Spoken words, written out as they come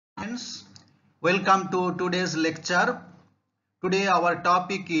students, welcome to today's lecture. Today our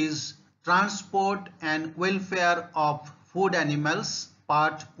topic is Transport and Welfare of Food Animals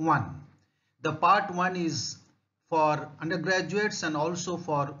Part 1. The Part 1 is for undergraduates and also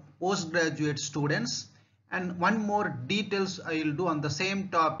for postgraduate students, and one more details I will do on the same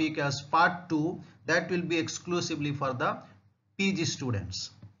topic as Part 2, that will be exclusively for the PG students.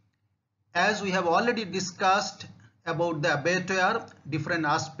 As we have already discussed about the abattoir, different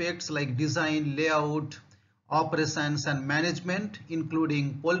aspects like design, layout, operations and management,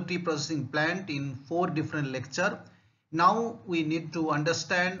 including poultry processing plant in 4 different lectures. Now we need to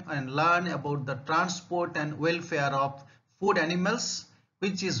understand and learn about the transport and welfare of food animals,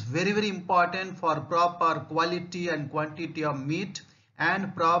 which is very important for proper quality and quantity of meat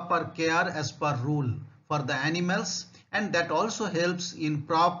and proper care as per rule for the animals, and that also helps in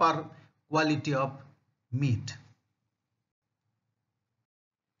proper quality of meat.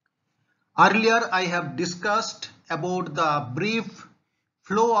 Earlier I have discussed about the brief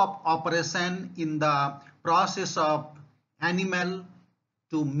flow of operation in the process of animal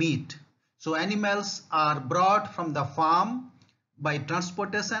to meat. So animals are brought from the farm by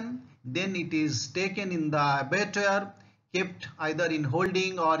transportation, then it is taken in the abattoir, kept either in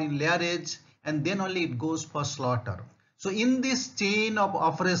holding or in layerage, and then only it goes for slaughter. So in this chain of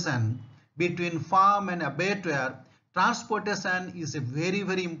operation between farm and abattoir, transportation is a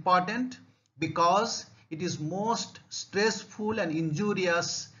very important, because it is most stressful and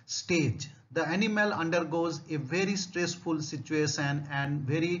injurious stage. The animal undergoes a very stressful situation and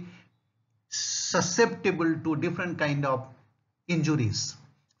very susceptible to different kind of injuries.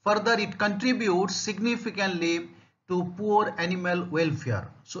 Further, it contributes significantly to poor animal welfare.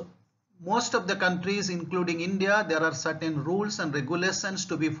 So most of the countries, including India, there are certain rules and regulations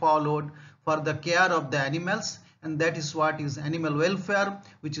to be followed for the care of the animals, and that is what is animal welfare,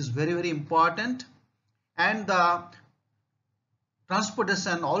 which is very important. And the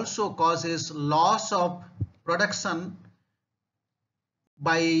transportation also causes loss of production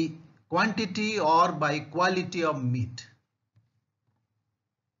by quantity or by quality of meat.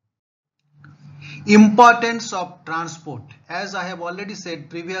 Importance of transport, as I have already said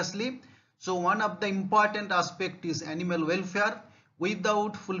previously, so one of the important aspect is animal welfare.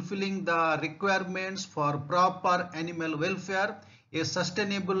 Without fulfilling the requirements for proper animal welfare, a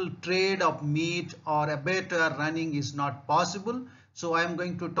sustainable trade of meat or abattoir running is not possible. So I am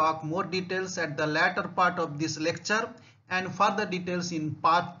going to talk more details at the latter part of this lecture and further details in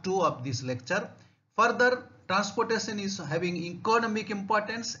part 2 of this lecture. Further, transportation is having economic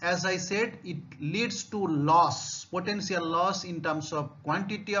importance. As I said, it leads to loss, potential loss in terms of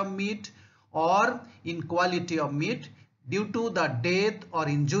quantity of meat or in quality of meat, due to the death or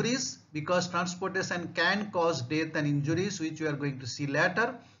injuries, because transportation can cause death and injuries, which we are going to see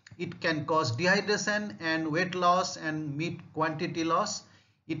later. It can cause dehydration and weight loss and meat quantity loss.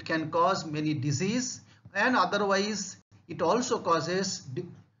 It can cause many disease, and otherwise it also causes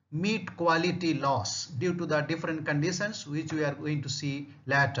meat quality loss due to the different conditions, which we are going to see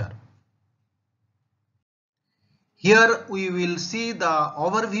later. Here we will see the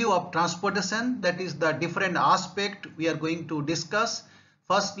overview of transportation, that is the different aspect we are going to discuss.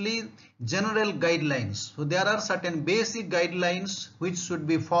 Firstly, general guidelines. So there are certain basic guidelines which should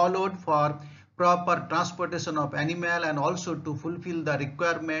be followed for proper transportation of animal and also to fulfill the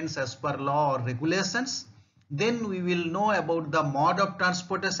requirements as per law or regulations. Then we will know about the mode of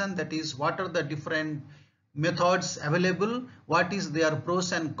transportation, that is what are the different methods available, what is their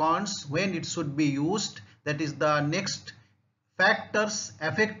pros and cons, when it should be used. That is the next factors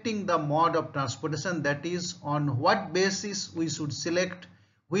affecting the mode of transportation, that is on what basis we should select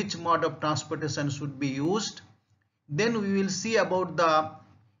which mode of transportation should be used. Then we will see about the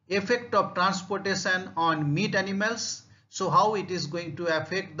effect of transportation on meat animals, so how it is going to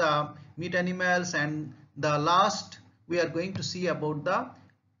affect the meat animals, and the last we are going to see about the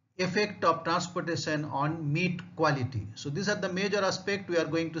effect of transportation on meat quality. So these are the major aspects we are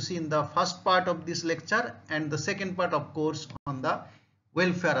going to see in the first part of this lecture, and the second part of course on the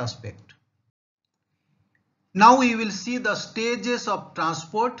welfare aspect. Now we will see the stages of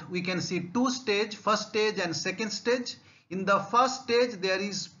transport. We can see 2 stages, first stage and second stage. In the first stage there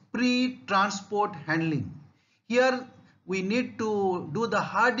is pre-transport handling. Here we need to do the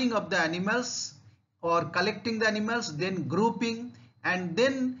herding of the animals or collecting the animals, then grouping, and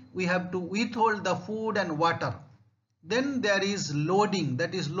then we have to withhold the food and water. Then there is loading,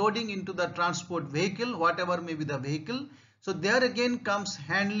 that is loading into the transport vehicle, whatever may be the vehicle. So there again comes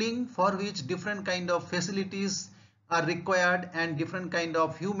handling, for which different kind of facilities are required and different kind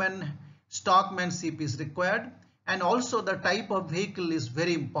of human stockmanship is required. and also the type of vehicle is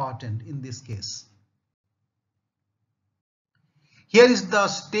very important in this case. Here is the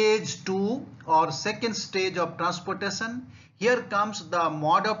stage 2 or second stage of transportation. Here comes the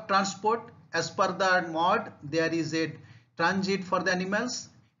mode of transport. As per the mode, there is a transit for the animals,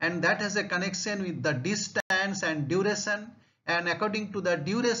 and that has a connection with the distance and duration, and according to the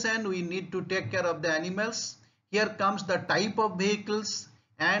duration we need to take care of the animals. Here comes the type of vehicles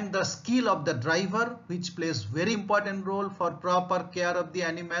and the skill of the driver, which plays very important role for proper care of the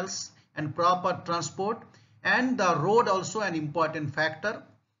animals and proper transport, and the road also an important factor.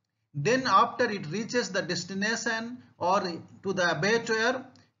 Then after it reaches the destination or to the abattoir,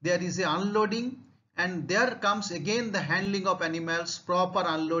 there is a unloading, and there comes again the handling of animals, proper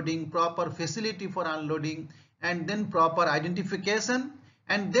unloading, proper facility for unloading, and then proper identification,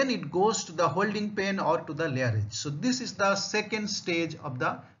 and then it goes to the holding pen or to the layerage. So this is the second stage of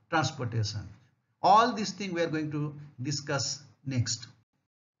the transportation. All these things we are going to discuss next.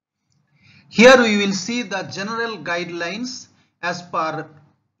 Here we will see the general guidelines as per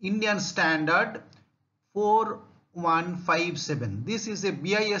Indian standard 4157. This is a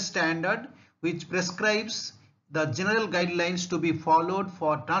BIS standard which prescribes the general guidelines to be followed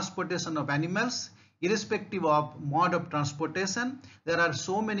for transportation of animals irrespective of mode of transportation. There are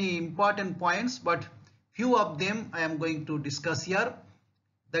so many important points, but few of them I am going to discuss here.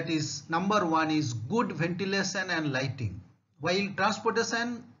 That is, number one is good ventilation and lighting. While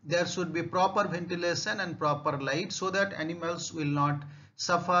transportation, there should be proper ventilation and proper light so that animals will not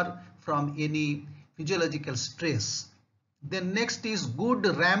suffer from any physiological stress. Then next is good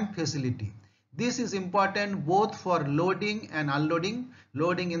ramp facility. This is important both for loading and unloading,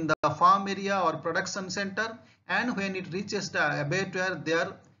 loading in the farm area or production center, and when it reaches the abattoir,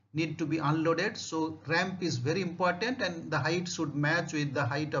 there need to be unloaded. So ramp is very important, and the height should match with the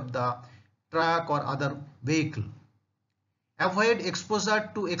height of the truck or other vehicle. Avoid exposure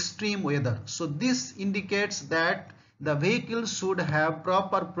to extreme weather. So this indicates that the vehicle should have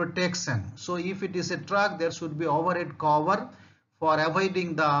proper protection. So if it is a truck, there should be overhead cover for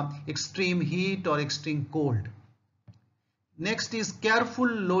avoiding the extreme heat or extreme cold. Next is careful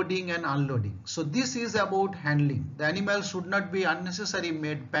loading and unloading. So this is about handling. The animal should not be unnecessarily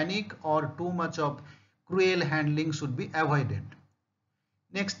made panic, or too much of cruel handling should be avoided.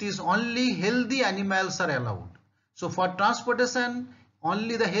 Next is only healthy animals are allowed. So for transportation,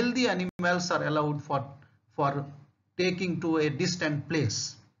 only the healthy animals are allowed for taking to a distant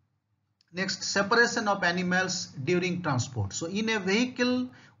place. Next, separation of animals during transport. So in a vehicle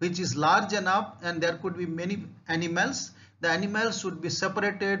which is large enough and there could be many animals, the animals should be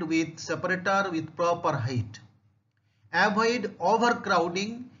separated with separator with proper height. Avoid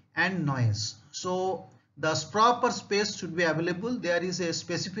overcrowding and noise. So the proper space should be available. There is a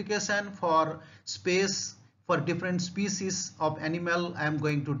specification for space for different species of animal. I am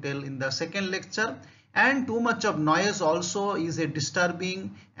going to tell in the second lecture. And too much of noise also is a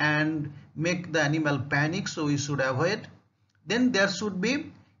disturbing and make the animal panic, so we should avoid. Then there should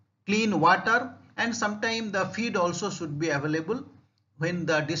be clean water, and sometimes the feed also should be available when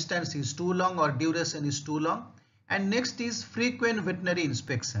the distance is too long or duration is too long. And next is frequent veterinary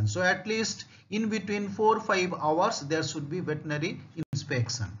inspection. So at least in between 4 or 5 hours there should be veterinary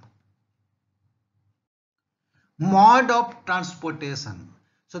inspection. Mode of transportation.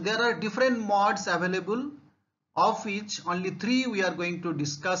 So there are different modes available, of which only 3 we are going to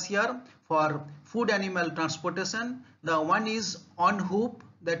discuss here for food animal transportation. The one is on hoof,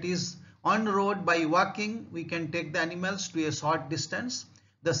 that is on road by walking we can take the animals to a short distance.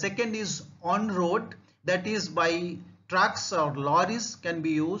 The second is on road, that is by trucks or lorries can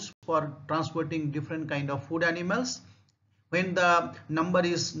be used for transporting different kind of food animals when the number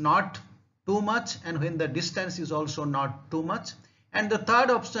is not too much and when the distance is also not too much. And the third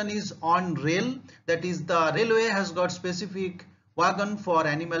option is on rail, that is the railway has got specific wagon for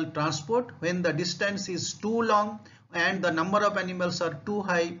animal transport. When the distance is too long and the number of animals are too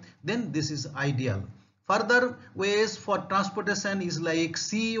high, then this is ideal. Further ways for transportation is like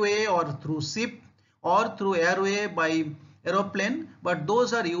seaway or through ship or through airway by aeroplane, but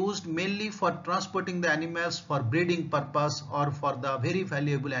those are used mainly for transporting the animals for breeding purpose or for the very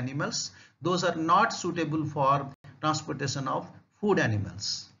valuable animals. Those are not suitable for transportation of food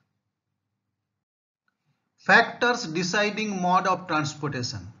animals. Factors deciding mode of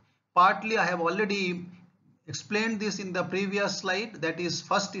transportation. Partly I have already explained this in the previous slide. That is,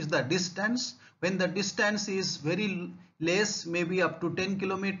 first is the distance. When the distance is very less, maybe up to 10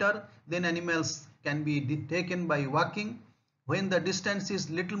 km, then animals can be taken by walking. When the distance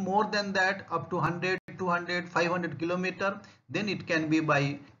is little more than that, up to 100, 200, 500 km, then it can be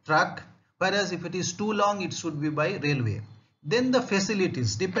by truck. whereas if it is too long it should be by railway. Then the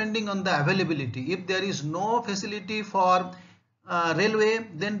facilities, depending on the availability. If there is no facility for railway,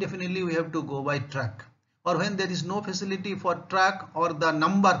 then definitely we have to go by truck. Or when there is no facility for truck or the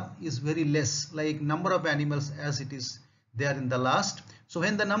number is very less, like number of animals as it is there in the last. So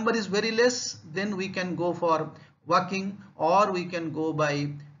when the number is very less, then we can go for walking, or we can go by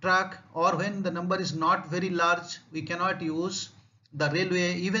truck, or when the number is not very large, we cannot use the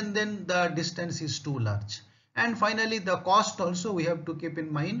railway, even then the distance is too large. And finally, the cost also we have to keep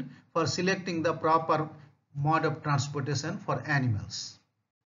in mind for selecting the proper mode of transportation for animals.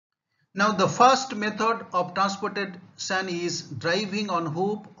 Now the first method of transportation is driving on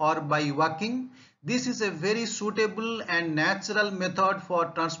hoop or by walking. This is a very suitable and natural method for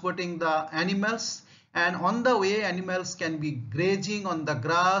transporting the animals, and on the way animals can be grazing on the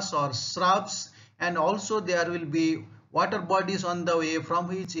grass or shrubs, and also there will be water bodies on the way from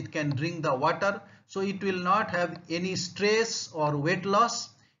which it can drink the water, so it will not have any stress or weight loss.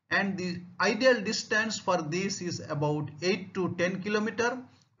 And the ideal distance for this is about 8 to 10 kilometers,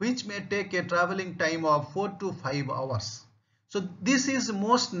 which may take a traveling time of 4 to 5 hours. So this is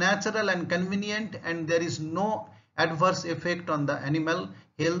most natural and convenient, and there is no adverse effect on the animal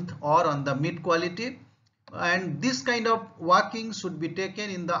health or on the meat quality. And this kind of walking should be taken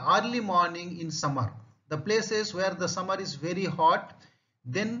in the early morning in summer. The places where the summer is very hot,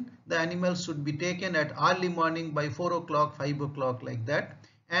 then the animals should be taken at early morning by 4 o'clock, 5 o'clock, like that.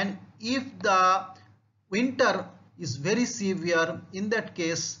 And if the winter is very severe, in that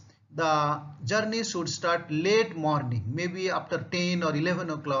case the journey should start late morning, maybe after 10 or 11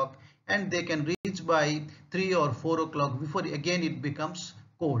 o'clock, and they can reach by 3 or 4 o'clock before again it becomes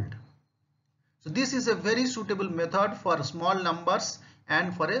cold. So this is a very suitable method for small numbers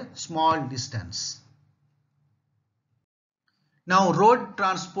and for a small distance. Now road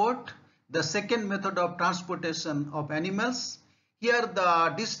transport, the second method of transportation of animals. Here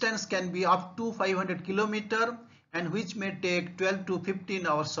the distance can be up to 500 kilometers, and which may take 12 to 15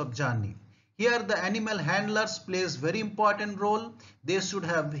 hours of journey. Here the animal handlers plays very important role. They should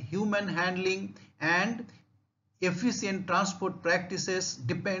have human handling, and efficient transport practices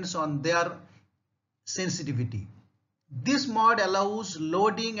depends on their sensitivity. This mode allows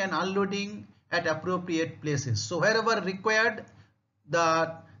loading and unloading at appropriate places. So wherever required,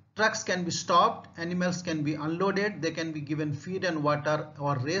 the trucks can be stopped, animals can be unloaded, they can be given feed and water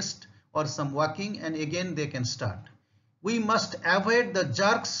or rest or some walking, and again they can start. We must avoid the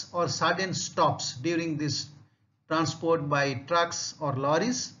jerks or sudden stops during this transport by trucks or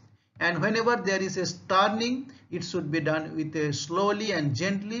lorries, and whenever there is a turning, it should be done with a slowly and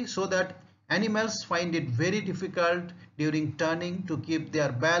gently, so that animals find it very difficult during turning to keep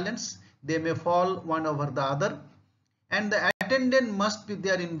their balance. They may fall one over the other, and the attendant must be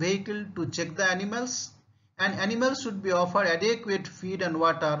there in vehicle to check the animals, and animals should be offered adequate feed and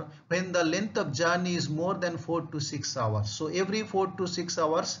water when the length of journey is more than 4 to 6 hours. So every 4 to 6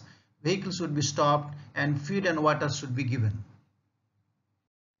 hours vehicle should be stopped and feed and water should be given.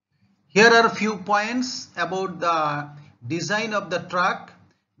 Here are a few points about the design of the truck.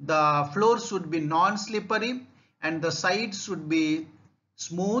 The floor should be non-slippery and the sides should be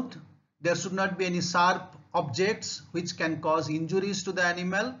smooth. There should not be any sharp objects which can cause injuries to the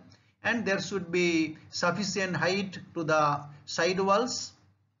animal, and there should be sufficient height to the side walls.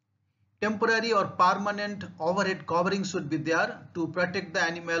 Temporary or permanent overhead covering should be there to protect the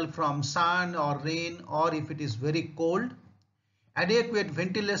animal from sun or rain, or if it is very cold. Adequate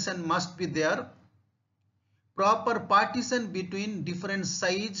ventilation must be there. Proper partition between different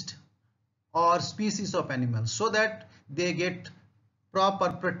sized or species of animals so that they get proper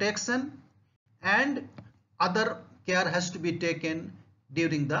protection, and other care has to be taken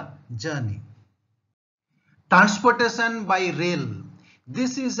during the journey. Transportation by rail.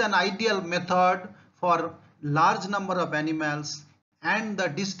 This is an ideal method for large number of animals and the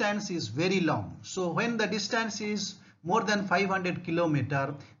distance is very long. So when the distance is more than 500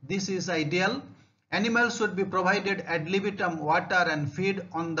 kilometers, this is ideal. Animals should be provided ad libitum water and feed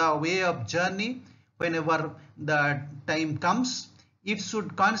on the way of journey whenever the time comes. It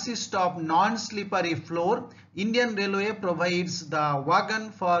should consist of non-slippery floor. Indian Railway provides the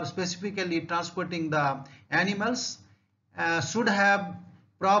wagon for specifically transporting the animals. Should have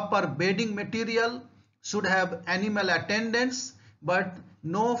proper bedding material, should have animal attendants, but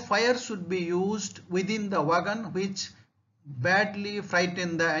no fire should be used within the wagon which badly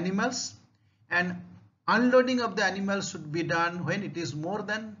frighten the animals, and unloading of the animals should be done when it is more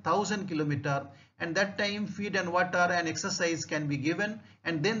than 1000 kilometers, and that time feed and water and exercise can be given,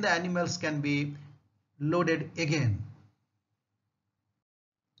 and then the animals can be loaded again.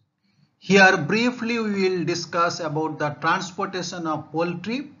 Here briefly we will discuss about the transportation of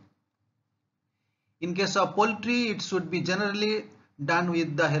poultry. In case of poultry, it should be generally done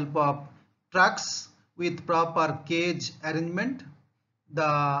with the help of trucks with proper cage arrangement.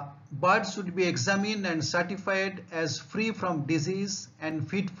 The birds should be examined and certified as free from disease and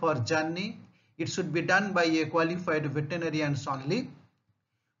fit for journey. It should be done by a qualified veterinarians only.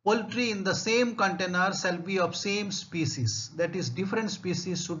 Poultry in the same container shall be of same species. That is, different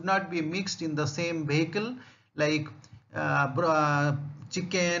species should not be mixed in the same vehicle, like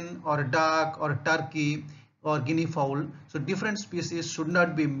chicken or duck or turkey or guinea fowl. So different species should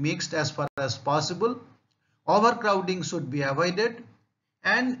not be mixed as far as possible. Overcrowding should be avoided,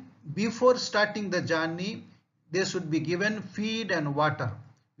 and before starting the journey they should be given feed and water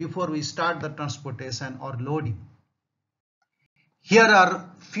before we start the transportation or loading. Here are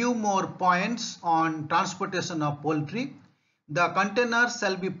few more points on transportation of poultry. The containers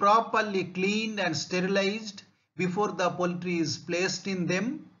shall be properly cleaned and sterilized before the poultry is placed in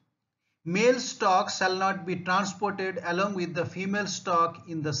them. Male stock shall not be transported along with the female stock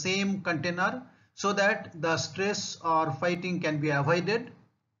in the same container so that the stress or fighting can be avoided.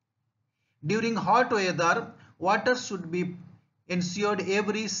 During hot weather, water should be ensured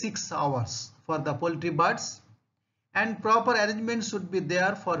every 6 hours for the poultry birds, and proper arrangement should be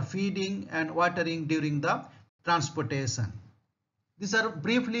there for feeding and watering during the transportation. These are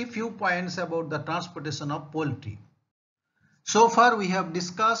briefly few points about the transportation of poultry. So far we have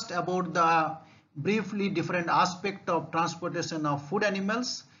discussed about the briefly different aspect of transportation of food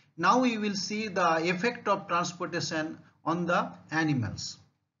animals. Now we will see the effect of transportation on the animals.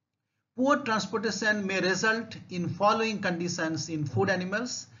 Poor transportation may result in following conditions in food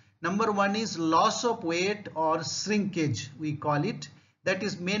animals. Number one is loss of weight or shrinkage, we call it. That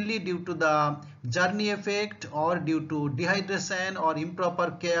is mainly due to the journey effect or due to dehydration or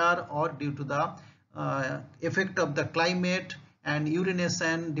improper care or due to the effect of the climate and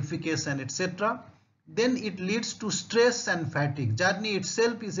urination, defecation, etc. Then it leads to stress and fatigue. Journey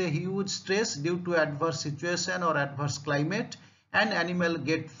itself is a huge stress due to adverse situation or adverse climate, and animal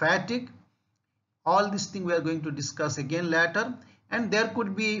get fatigue. All these things we are going to discuss again later. And there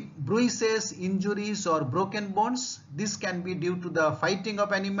could be bruises, injuries or broken bones. This can be due to the fighting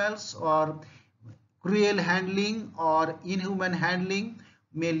of animals or cruel handling or inhuman handling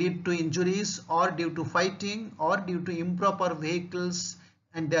may lead to injuries, or due to fighting or due to improper vehicles,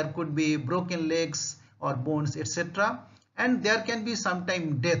 and there could be broken legs or bones, etc. And there can be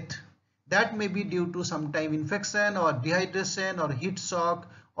sometime death. That may be due to sometime infection or dehydration or heat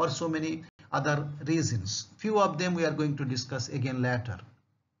shock or so many other reasons. Few of them we are going to discuss again later.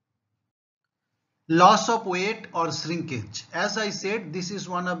 Loss of weight or shrinkage. As I said, this is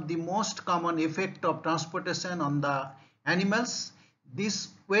one of the most common effect of transportation on the animals. This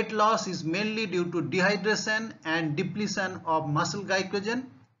weight loss is mainly due to dehydration and depletion of muscle glycogen,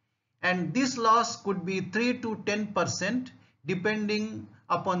 and this loss could be 3 to 10% depending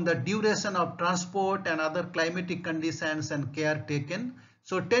upon the duration of transport and other climatic conditions and care taken.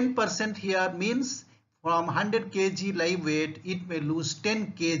 So 10% here means from 100 kg live weight it may lose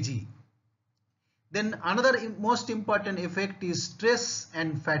 10 kg. Then another most important effect is stress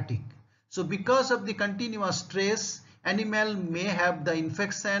and fatigue. So because of the continuous stress, animal may have the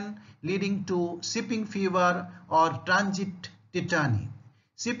infection leading to shipping fever or transit tetany.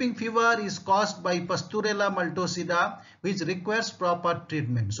 Shipping fever is caused by Pasteurella multocida, which requires proper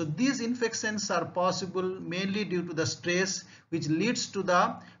treatment. So these infections are possible mainly due to the stress, which leads to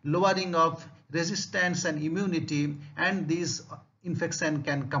the lowering of resistance and immunity, and these infection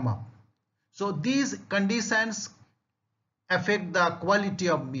can come up. So these conditions affect the quality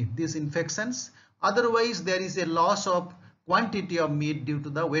of meat, these infections. Otherwise, there is a loss of quantity of meat due to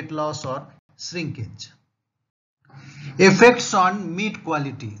the weight loss or shrinkage. Effects on meat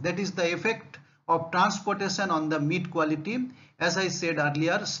quality. That is the effect of transportation on the meat quality. As I said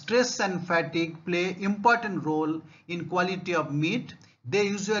earlier, stress and fatigue play important role in quality of meat. They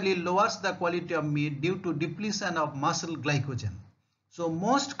usually lowers the quality of meat due to depletion of muscle glycogen. So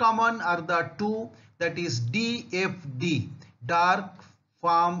most common are the two, that is DFD, dark,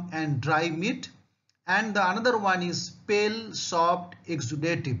 firm and dry meat, and the another one is pale, soft,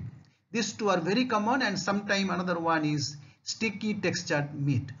 exudative. These two are very common, and sometime another one is sticky textured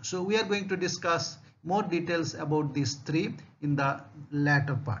meat. So we are going to discuss more details about these three in the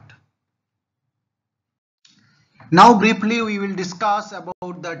latter part. Now briefly we will discuss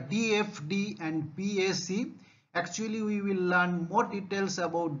about the DFD and PAC. Actually we will learn more details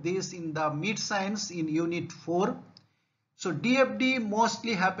about this in the meat science in unit 4. So DFD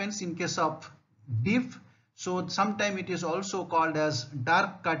mostly happens in case of beef. So sometimes it is also called as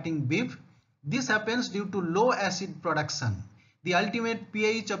dark cutting beef. This happens due to low acid production. The ultimate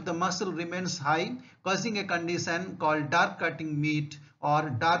pH of the muscle remains high, causing a condition called dark cutting meat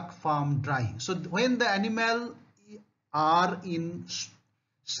or dark farm dry. So when the animal are in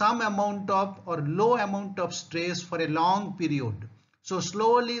some amount of or low amount of stress for a long period, so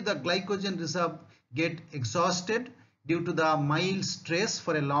slowly the glycogen reserve get exhausted due to the mild stress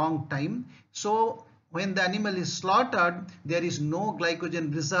for a long time. So when the animal is slaughtered, there is no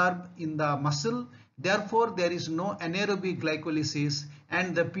glycogen reserve in the muscle. Therefore, there is no anaerobic glycolysis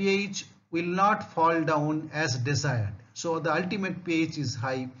and the pH will not fall down as desired. So the ultimate pH is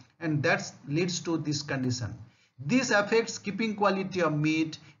high, and that leads to this condition. This affects keeping quality of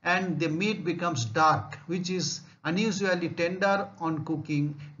meat, and the meat becomes dark, which is unusually tender on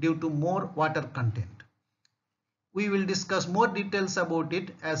cooking due to more water content. We will discuss more details about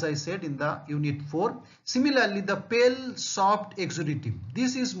it, as I said, in the unit 4. Similarly, the pale soft exudative.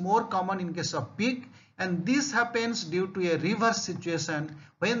 This is more common in case of pig, and this happens due to a reverse situation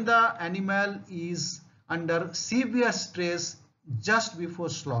when the animal is under severe stress just before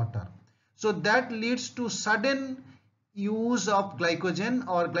slaughter. So that leads to sudden use of glycogen,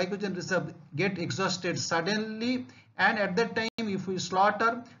 or glycogen reserve get exhausted suddenly, and at that time if we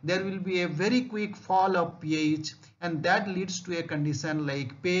slaughter, there will be a very quick fall of pH, and that leads to a condition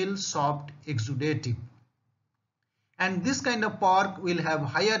like pale soft exudative. And this kind of pork will have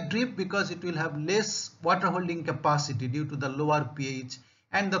higher drip because it will have less water holding capacity due to the lower pH,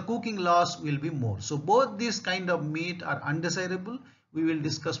 and the cooking loss will be more. So both these kind of meat are undesirable. We will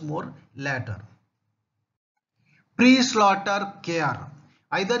discuss more later. Pre-slaughter care,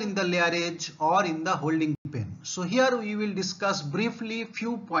 either in the layerage or in the holding pen. So here we will discuss briefly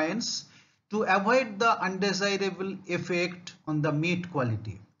few points to avoid the undesirable effect on the meat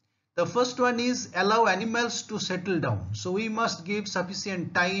quality. The first one is allow animals to settle down. So we must give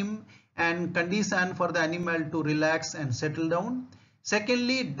sufficient time and condition for the animal to relax and settle down.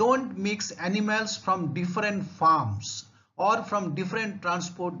 Secondly, don't mix animals from different farms or from different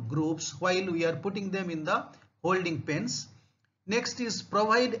transport groups while we are putting them in the holding pens. Next is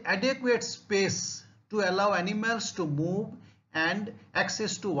provide adequate space to allow animals to move and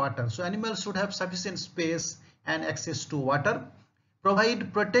access to water. So animals should have sufficient space and access to water.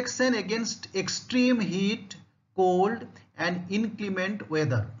 Provide protection against extreme heat, cold and inclement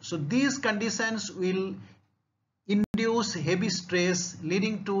weather. So these conditions will induce heavy stress,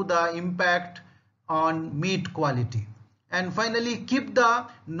 leading to the impact on meat quality. And finally, keep the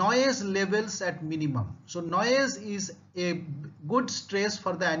noise levels at minimum. So noise is a good stress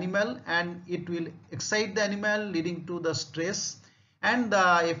for the animal, and it will excite the animal, leading to the stress and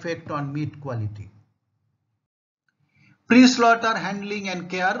the effect on meat quality. Pre-slaughter handling and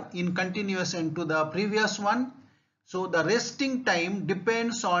care in continuation to the previous one. So the resting time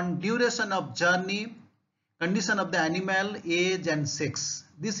depends on duration of journey, condition of the animal, age and sex.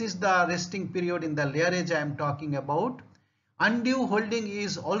 This is the resting period in the layerage I am talking about. Undue holding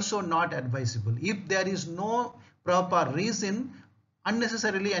is also not advisable. If there is no proper reason,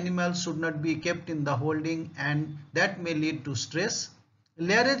 unnecessarily animals should not be kept in the holding, and that may lead to stress.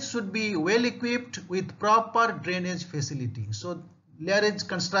 Layerage should be well equipped with proper drainage facility. So layerage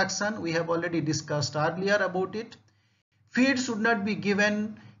construction, we have already discussed earlier about it. Feed should not be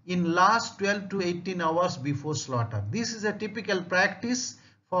given in last 12 to 18 hours before slaughter. This is a typical practice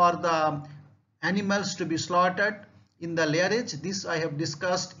for the animals to be slaughtered in the layerage. This I have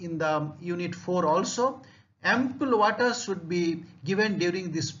discussed in the unit 4 also. Ample water should be given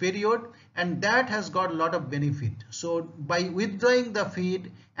during this period, and that has got a lot of benefit. So by withdrawing the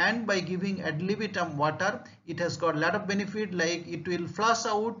feed and by giving ad libitum water, it has got a lot of benefit, like it will flush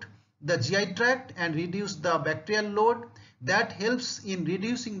out the GI tract and reduce the bacterial load. That helps in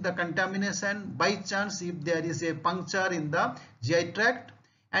reducing the contamination by chance if there is a puncture in the GI tract,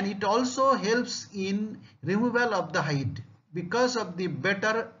 and it also helps in removal of the hide. Because of the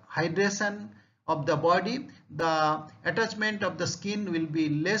better hydration of the body, the attachment of the skin will be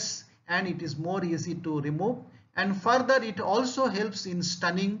less and it is more easy to remove. And further, it also helps in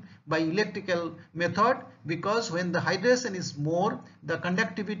stunning by electrical method, because when the hydration is more, the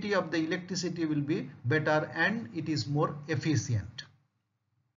conductivity of the electricity will be better and it is more efficient.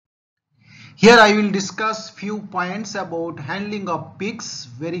 Here I will discuss few points about handling of pigs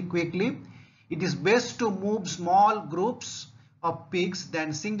very quickly. It is best to move small groups of pigs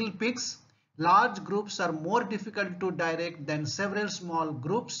than single pigs. Large groups are more difficult to direct than several small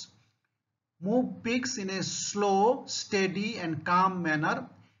groups. Move pigs in a slow, steady and calm manner.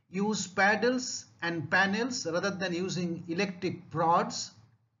 Use paddles and panels rather than using electric prods.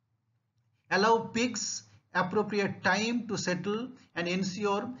 Allow pigs appropriate time to settle and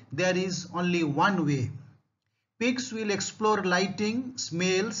ensure there is only one way. Pigs will explore lighting,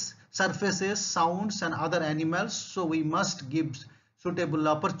 smells, surfaces, sounds and other animals, so we must give suitable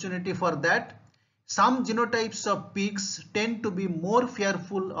opportunity for that. Some genotypes of pigs tend to be more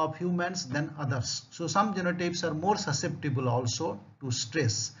fearful of humans than others. So some genotypes are more susceptible also to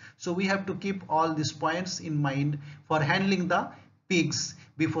stress. So we have to keep all these points in mind for handling the pigs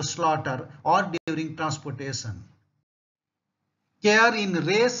before slaughter or during transportation. Care in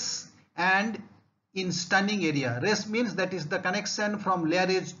race and in stunning area. Race means that is the connection from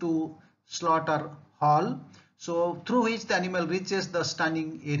layerage to slaughter hall, so through which the animal reaches the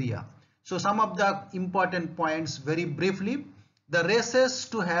stunning area. So some of the important points very briefly. The races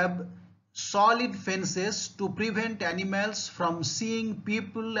to have solid fences to prevent animals from seeing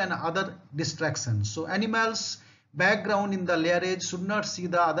people and other distractions. So animals background in the layerage should not see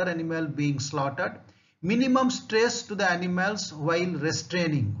the other animal being slaughtered. Minimum stress to the animals while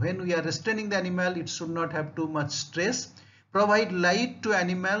restraining. When we are restraining the animal, it should not have too much stress. Provide light to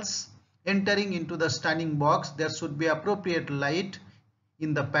animals entering into the stunning box. There should be appropriate light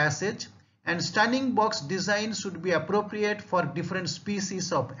in the passage, and stunning box design should be appropriate for different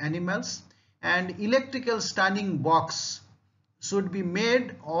species of animals, and electrical stunning box should be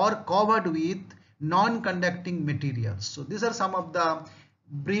made or covered with non-conducting materials. So these are some of the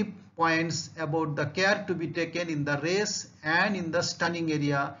brief points about the care to be taken in the race and in the stunning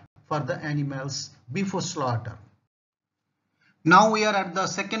area for the animals before slaughter. Now we are at the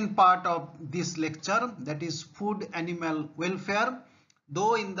second part of this lecture, that is food animal welfare.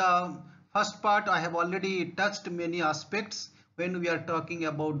 Though in the first part I have already touched many aspects when we are talking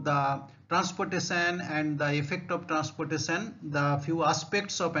about the transportation and the effect of transportation, the few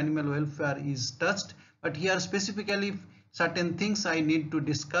aspects of animal welfare is touched, but here specifically certain things I need to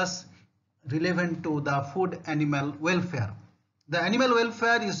discuss relevant to the food animal welfare. The animal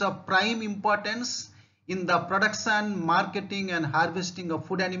welfare is of prime importance in the production, marketing and harvesting of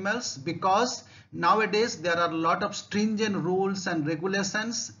food animals, because nowadays there are a lot of stringent rules and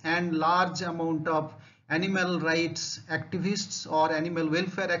regulations and large amount of animal rights activists or animal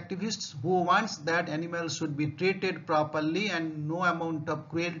welfare activists who wants that animals should be treated properly and no amount of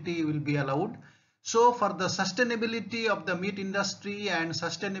cruelty will be allowed. So for the sustainability of the meat industry and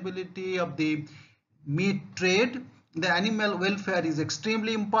sustainability of the meat trade, the animal welfare is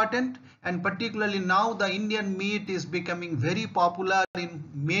extremely important, and particularly now the Indian meat is becoming very popular in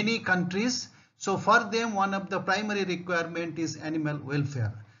many countries. So for them, one of the primary requirement is animal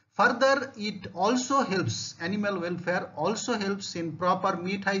welfare. Further, it also helps, animal welfare also helps in proper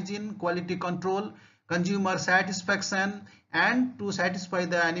meat hygiene, quality control, consumer satisfaction, and to satisfy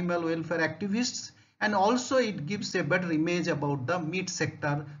the animal welfare activists, and also it gives a better image about the meat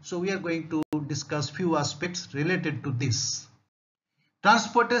sector. So we are going to discuss few aspects related to this.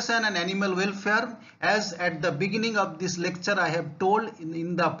 Transportation and animal welfare, as at the beginning of this lecture I have told,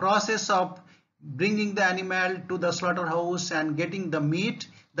 in the process of bringing the animal to the slaughterhouse and getting the meat,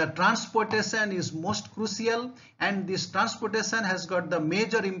 the transportation is most crucial, and this transportation has got the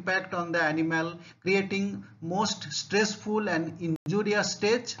major impact on the animal, creating most stressful and injurious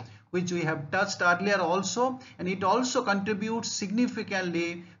stage, which we have touched earlier also, and it also contributes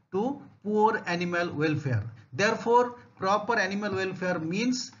significantly to poor animal welfare. Therefore, proper animal welfare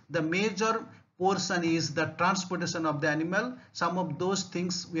means the major portion is the transportation of the animal. Some of those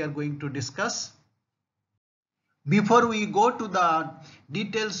things we are going to discuss. Before we go to the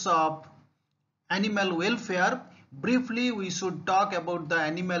details of animal welfare, briefly we should talk about the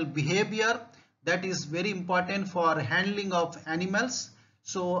animal behavior. That is very important for handling of animals.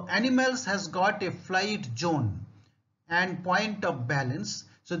 So animals has got a flight zone and point of balance.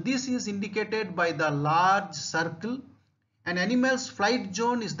 So this is indicated by the large circle. An animal's flight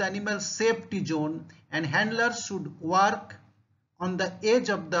zone is the animal's safety zone, and handlers should work on the edge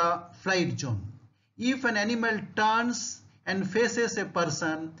of the flight zone. If an animal turns and faces a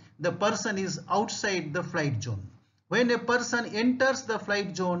person, the person is outside the flight zone. When a person enters the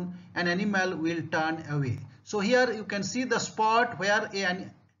flight zone, an animal will turn away. So here you can see the spot where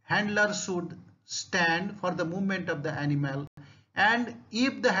a handler should stand for the movement of the animal, and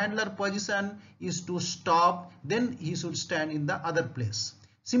if the handler position is to stop, then he should stand in the other place.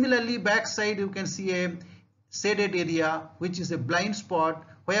 Similarly, backside you can see a shaded area which is a blind spot.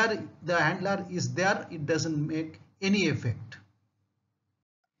 Where the handler is there, it doesn't make any effect.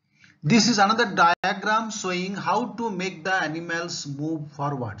 This is another diagram showing how to make the animals move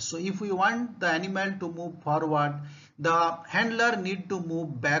forward. So if we want the animal to move forward, the handler need to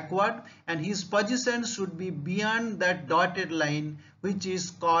move backward, and his position should be beyond that dotted line, which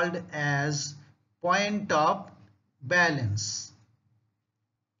is called as point of balance.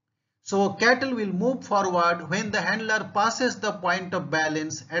 So cattle will move forward when the handler passes the point of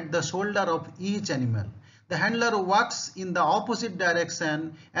balance at the shoulder of each animal. The handler walks in the opposite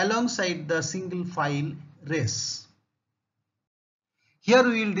direction alongside the single file race. Here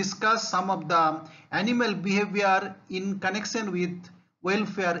we will discuss some of the animal behavior in connection with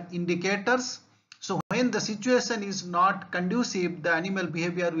welfare indicators. So when the situation is not conducive, the animal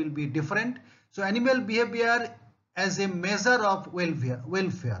behavior will be different. So animal behavior as a measure of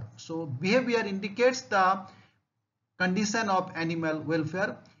welfare. So behavior indicates the condition of animal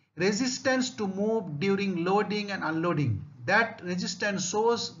welfare. Resistance to move during loading and unloading. That resistance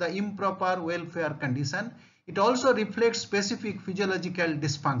shows the improper welfare condition. It also reflects specific physiological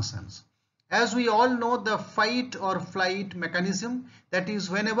dysfunctions. As we all know, the fight or flight mechanism, that is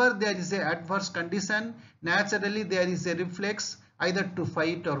whenever there is an adverse condition, naturally there is a reflex either to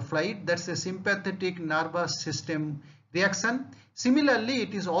fight or flight. That's a sympathetic nervous system reaction. Similarly,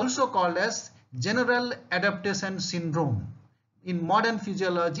 it is also called as general adaptation syndrome. In modern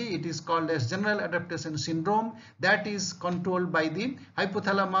physiology, it is called as general adaptation syndrome, that is controlled by the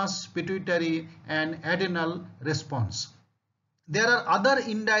hypothalamus, pituitary and adrenal response. There are other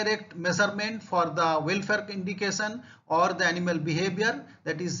indirect measurement for the welfare indication or the animal behavior,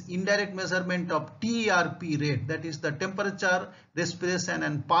 that is indirect measurement of TRP rate, that is the temperature, respiration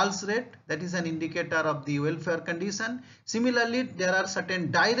and pulse rate, that is an indicator of the welfare condition. Similarly, there are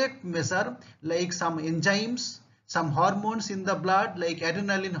certain direct measure like some enzymes, some hormones in the blood like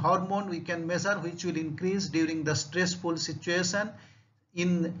adrenaline hormone we can measure, which will increase during the stressful situation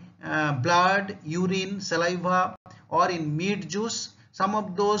in blood, urine, saliva or in meat juice. Some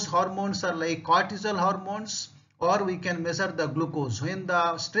of those hormones are like cortisol hormones, or we can measure the glucose. When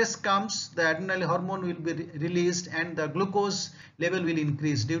the stress comes, the adrenaline hormone will be released and the glucose level will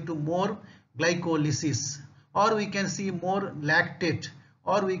increase due to more glycolysis, or we can see more lactate,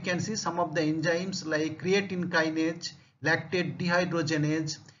 or we can see some of the enzymes like creatine kinase, lactate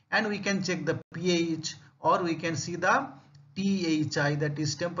dehydrogenase, and we can check the pH, or we can see the THI, that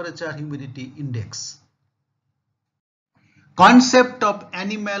is temperature humidity index. Concept of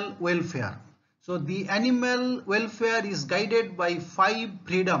animal welfare. So the animal welfare is guided by 5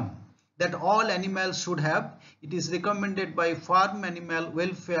 freedom that all animals should have. It is recommended by Farm Animal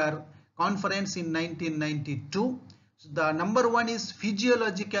Welfare Conference in 1992. So the number 1 is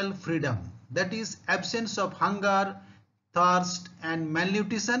physiological freedom, that is absence of hunger, thirst and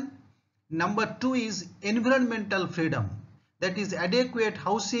malnutrition. Number 2 is environmental freedom, that is adequate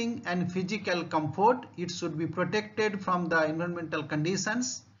housing and physical comfort. It should be protected from the environmental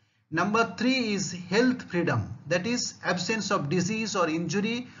conditions. Number 3 is health freedom, that is absence of disease or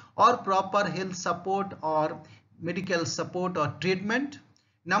injury or proper health support or medical support or treatment.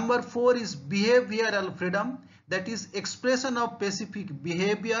 Number 4 is behavioral freedom, that is expression of specific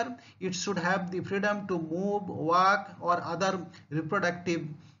behavior. It should have the freedom to move, walk or other reproductive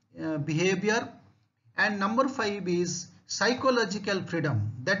behavior. And number 5 is psychological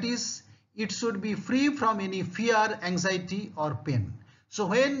freedom, that is it should be free from any fear, anxiety or pain. So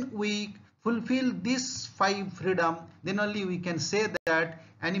when we fulfill these 5 freedom, then only we can say that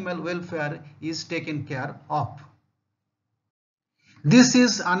animal welfare is taken care of. This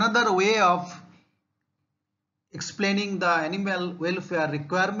is another way of explaining the animal welfare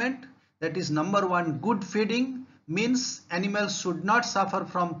requirement, that is number 1, good feeding means animals should not suffer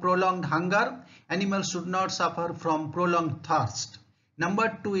from prolonged hunger, animals should not suffer from prolonged thirst.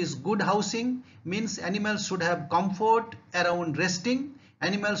 Number 2 is good housing, means animals should have comfort around resting,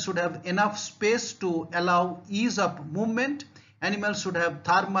 animals should have enough space to allow ease of movement, animals should have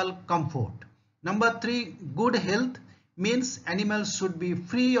thermal comfort. Number 3, good health means animals should be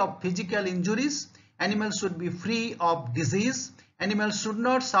free of physical injuries, animals should be free of disease, animals should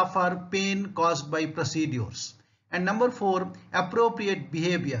not suffer pain caused by procedures. And number 4, appropriate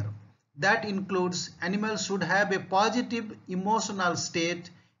behavior. That includes animals should have a positive emotional state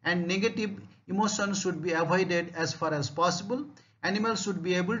and negative emotions should be avoided as far as possible. Animals should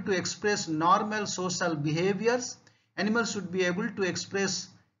be able to express normal social behaviors. Animals should be able to express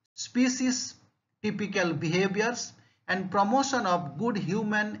species typical behaviors and promotion of good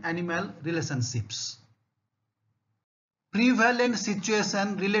human-animal relationships. Prevalent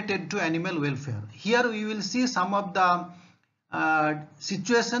situation related to animal welfare. Here we will see some of the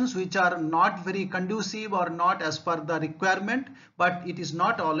situations which are not very conducive or not as per the requirement, but it is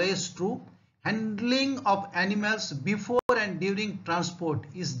not always true. Handling of animals before and during transport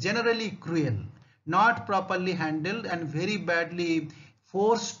is generally cruel, not properly handled and very badly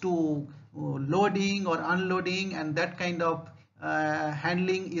forced to loading or unloading, and that kind of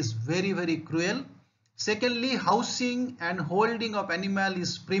handling is very, very cruel. Secondly, housing and holding of animal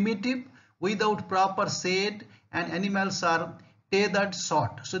is primitive without proper shade, and animals are tethered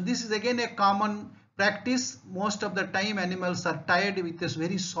short. So this is again a common practice. Most of the time animals are tied with a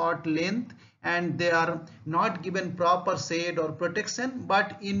very short length and they are not given proper shade or protection.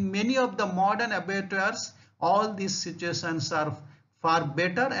 But in many of the modern abattoirs, all these situations are far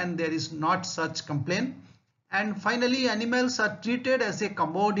better and there is not such complaint. And finally, animals are treated as a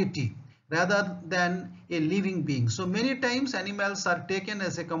commodity rather than a living being. So many times animals are taken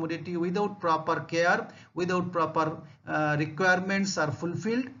as a commodity without proper care, without proper requirements are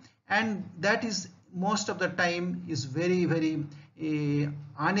fulfilled, and that is most of the time is very, very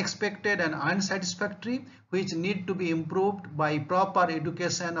unexpected and unsatisfactory, which need to be improved by proper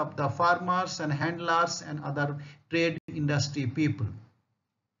education of the farmers and handlers and other trade industry people.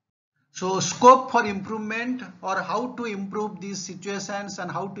 So scope for improvement, or how to improve these situations and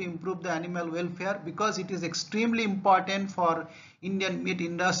how to improve the animal welfare, because it is extremely important for Indian meat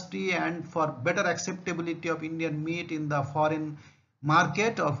industry and for better acceptability of Indian meat in the foreign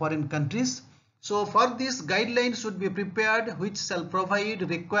market or foreign countries. So for this, guidelines should be prepared which shall provide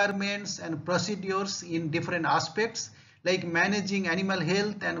requirements and procedures in different aspects like managing animal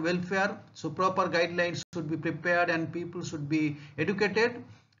health and welfare. So proper guidelines should be prepared and people should be educated.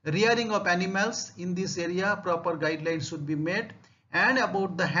 Rearing of animals, in this area proper guidelines should be made, and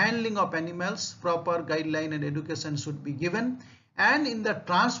about the handling of animals proper guideline and education should be given, and in the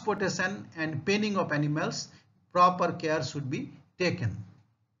transportation and penning of animals proper care should be taken.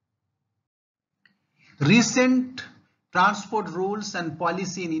 Recent transport rules and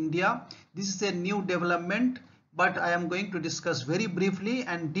policy in India. This is a new development, but I am going to discuss very briefly,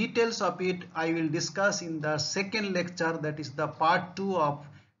 and details of it I will discuss in the second lecture, that is the part 2 of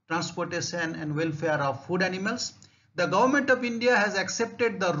transportation and welfare of food animals. The government of India has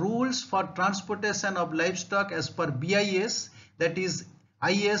accepted the rules for transportation of livestock as per BIS, that is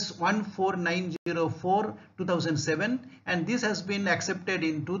IS 14904 2007, and this has been accepted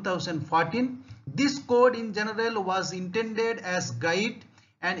in 2014. This code in general was intended as guide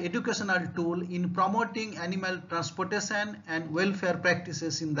and educational tool in promoting animal transportation and welfare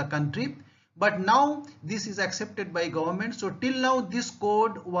practices in the country. But now this is accepted by government. So till now this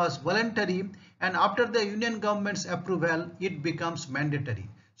code was voluntary, and after the Union government's approval it becomes mandatory.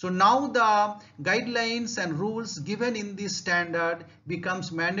 So now the guidelines and rules given in this standard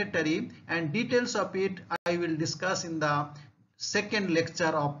becomes mandatory, and details of it I will discuss in the second lecture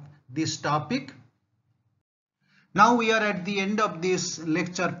of this topic. Now we are at the end of this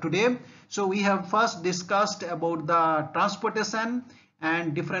lecture today. So we have first discussed about the transportation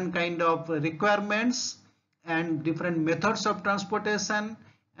and different kind of requirements and different methods of transportation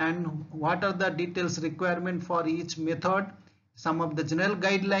and what are the details requirement for each method, some of the general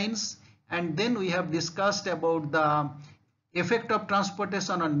guidelines, and then we have discussed about the effect of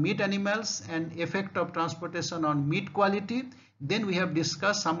transportation on meat animals and effect of transportation on meat quality. Then we have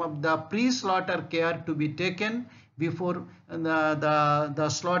discussed some of the pre-slaughter care to be taken before the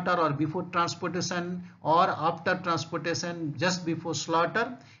slaughter or before transportation or after transportation just before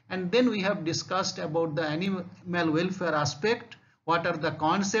slaughter. And then we have discussed about the animal welfare aspect, what are the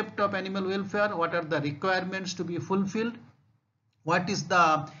concept of animal welfare, what are the requirements to be fulfilled, what is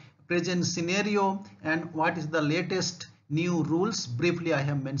the present scenario, and what is the latest new rules. Briefly I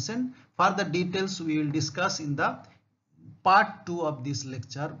have mentioned. Further details we will discuss in the part 2 of this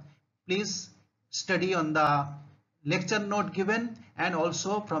lecture. Please study on the lecture note given, and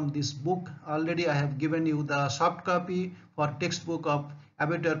also from this book. Already I have given you the soft copy for textbook of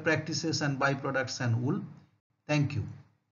abattoir practices and byproducts and wool. Thank you.